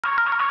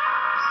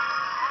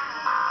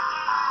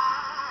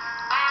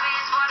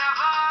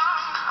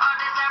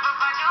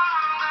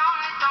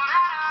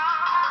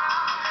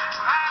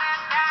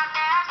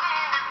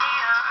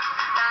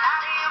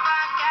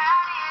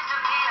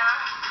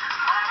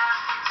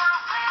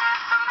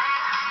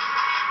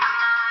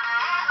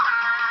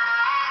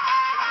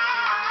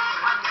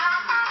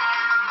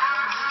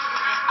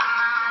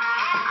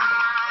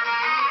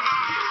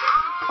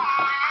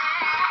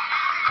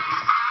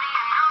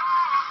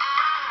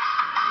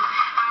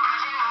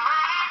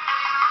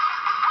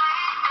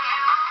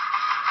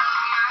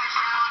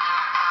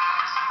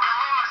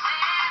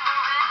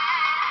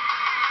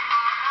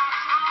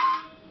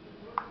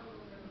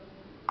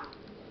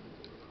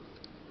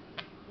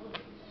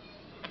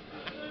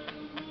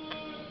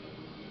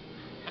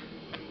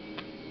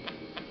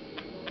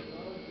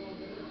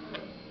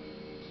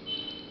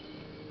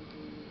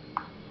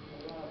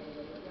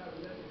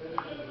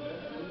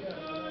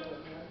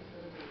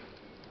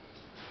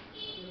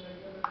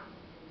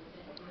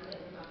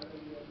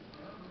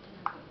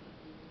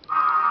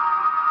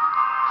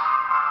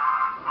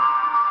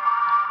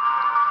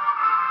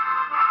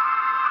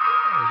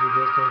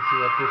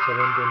to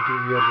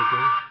 7:20 we are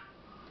looking.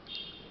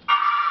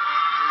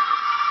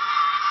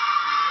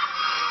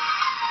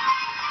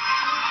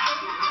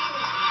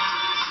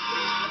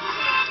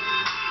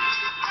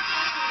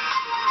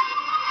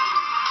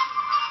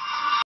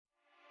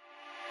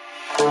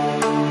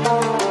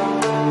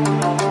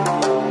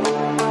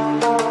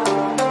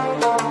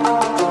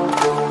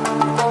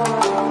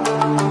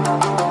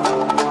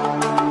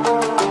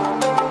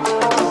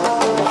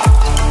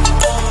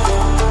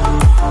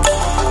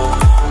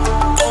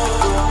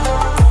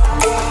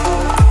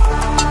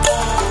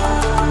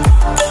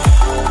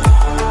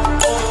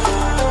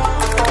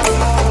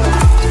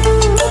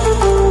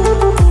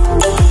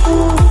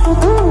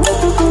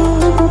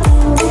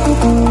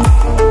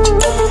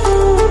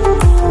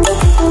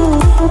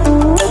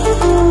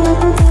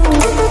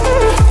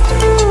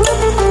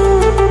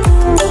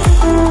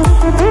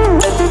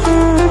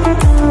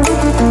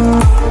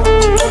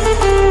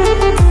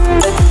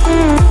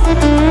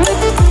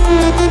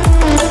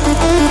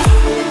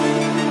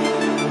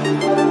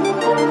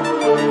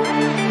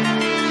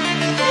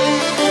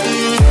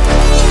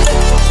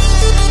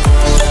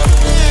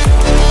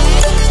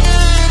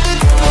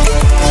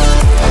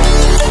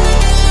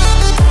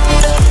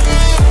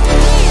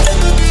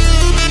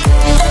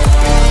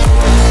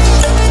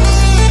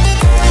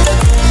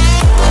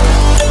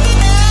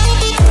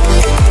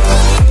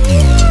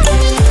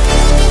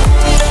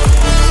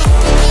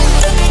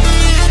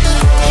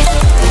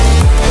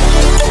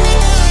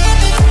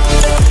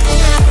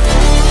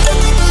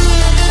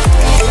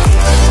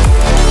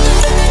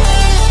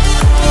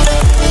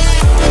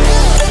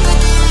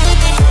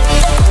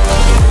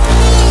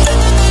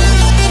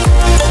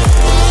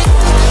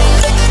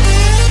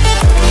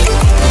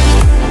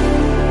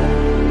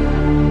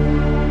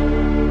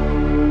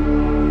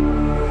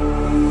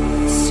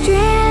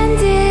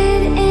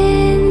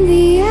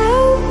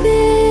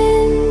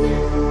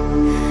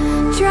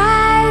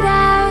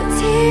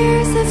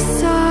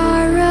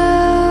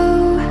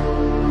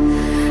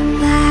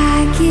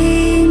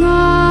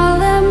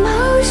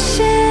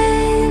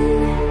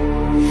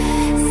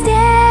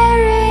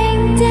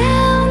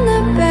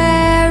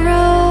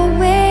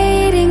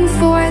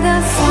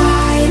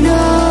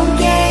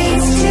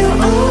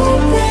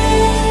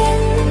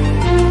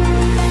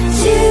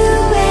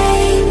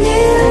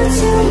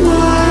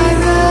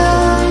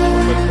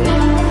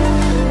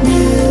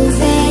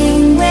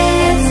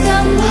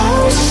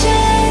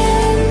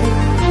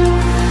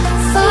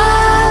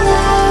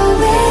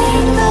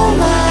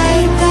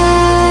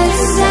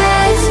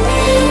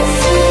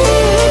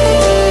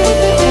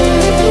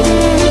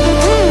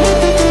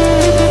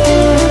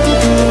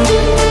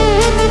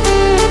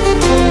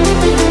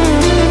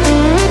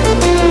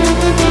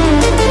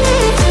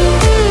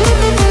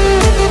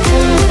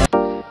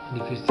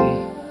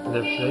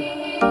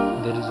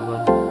 There is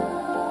one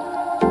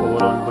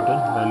power on button,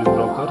 value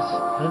blockers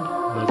and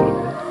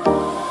microphone.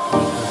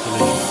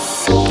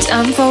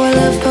 Time for a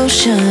love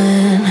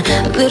potion,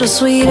 a little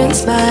sweet and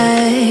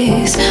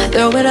spice.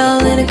 Throw it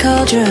all in a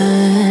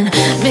cauldron,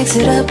 mix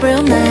it up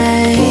real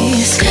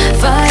nice.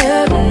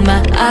 Fire in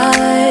my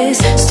eyes,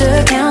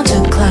 stir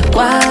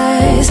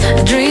counterclockwise.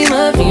 I dream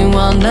of you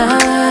all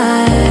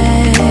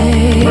night.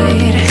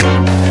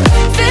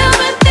 Filled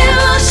with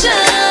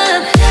emotion,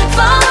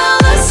 follow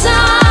the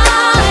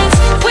signs.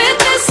 With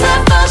this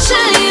love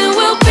potion, you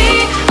will be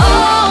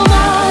all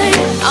mine.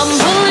 I'm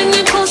pulling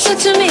you closer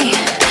to me.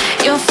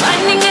 You're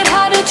finding it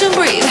harder to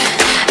breathe.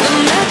 The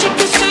magic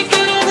is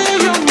taking over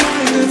your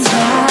mind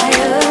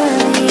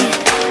entirely.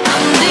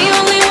 I'm the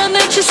only one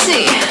that you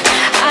see.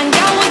 I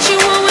got what you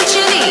want, what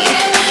you need.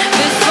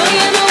 Before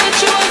you know it,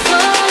 you are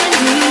falling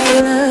deep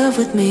in love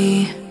with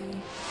me.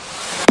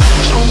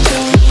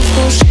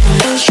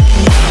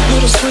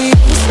 Little sweet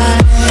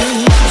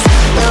spice.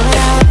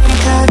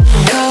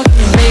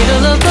 Made a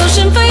love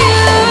potion for you.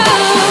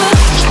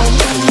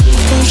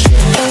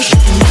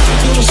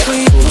 Little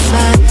sweet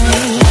spice.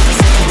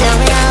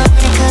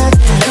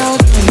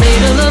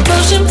 Made a love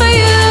potion for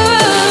you.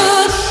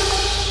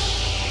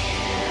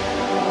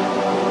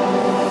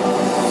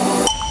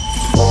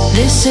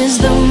 This is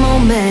the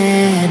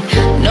moment,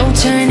 no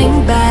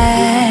turning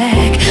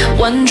back.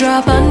 One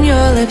drop on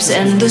your lips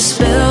and the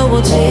spell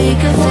will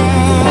take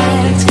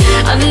effect.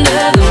 Under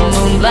the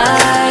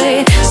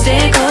moonlight,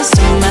 stay close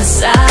to my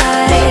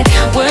side.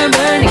 We're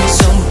burning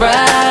so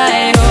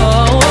bright.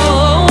 Oh,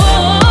 oh,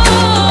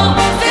 oh.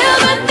 Feel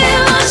the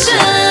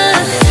emotion,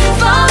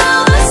 follow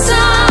the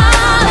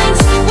signs.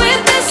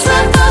 With this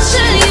love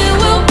potion, you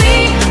will be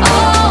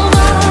all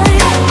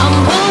mine. I'm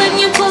pulling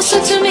you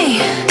closer to me.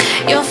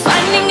 You're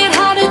finding it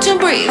harder to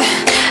breathe.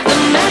 The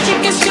magic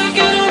is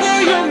taking over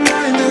your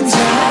mind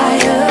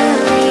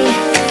entirely.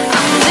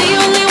 I'm the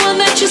only one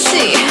that you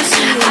see.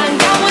 I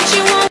got what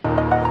you want.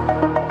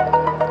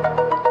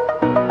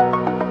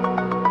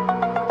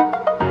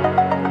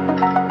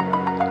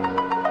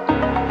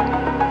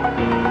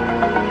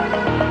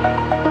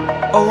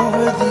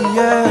 Over the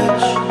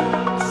edge,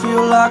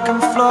 feel like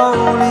I'm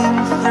floating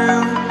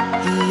through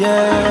the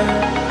air.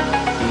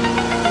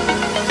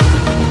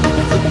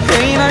 The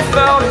pain I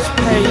felt is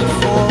paid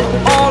for,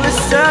 all is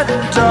said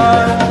and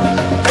done.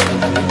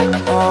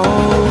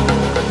 Oh,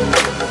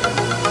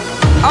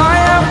 I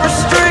am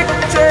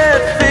restricted,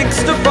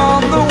 fixed upon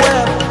the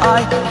web. I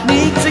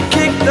need to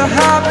kick the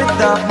habit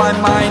that my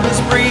mind is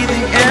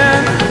breathing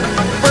in.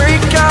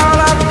 Break out,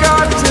 I've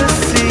got to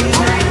see.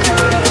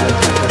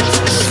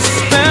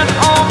 Spent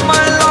all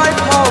my life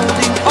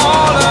holding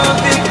all of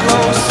it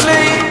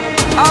closely.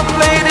 I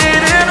played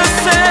it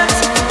innocent,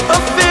 a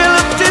feel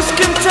of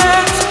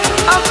discontent.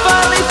 I'm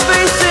finally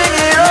facing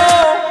it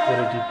all,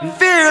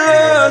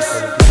 fearless.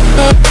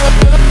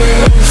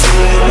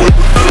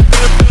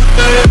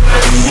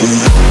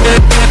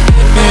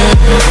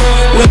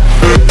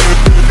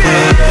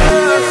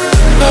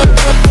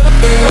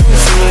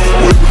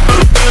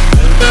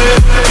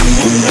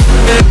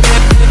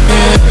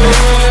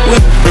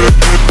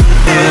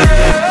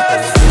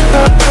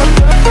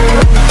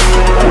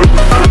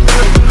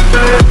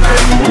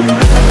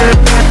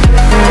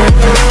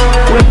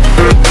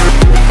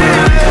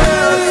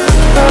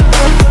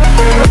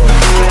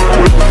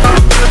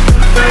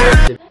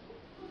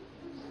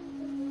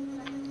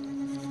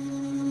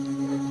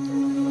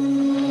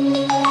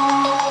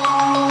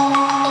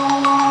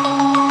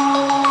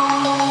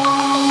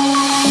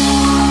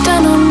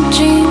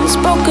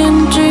 Broken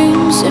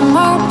dreams in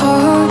my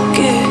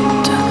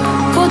pocket,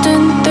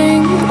 golden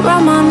thing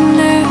round my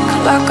neck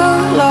like a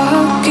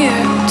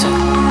locket.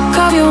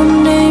 Carve your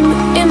name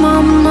in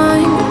my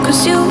mind,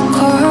 cause you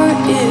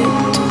caught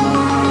it,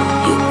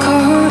 you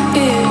caught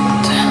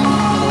it.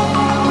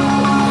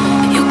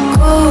 You're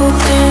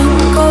golden,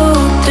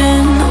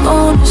 golden,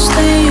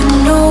 honestly you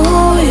know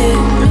it.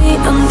 Me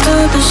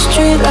under the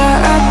street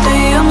light at the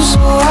end so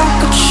I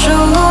could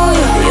show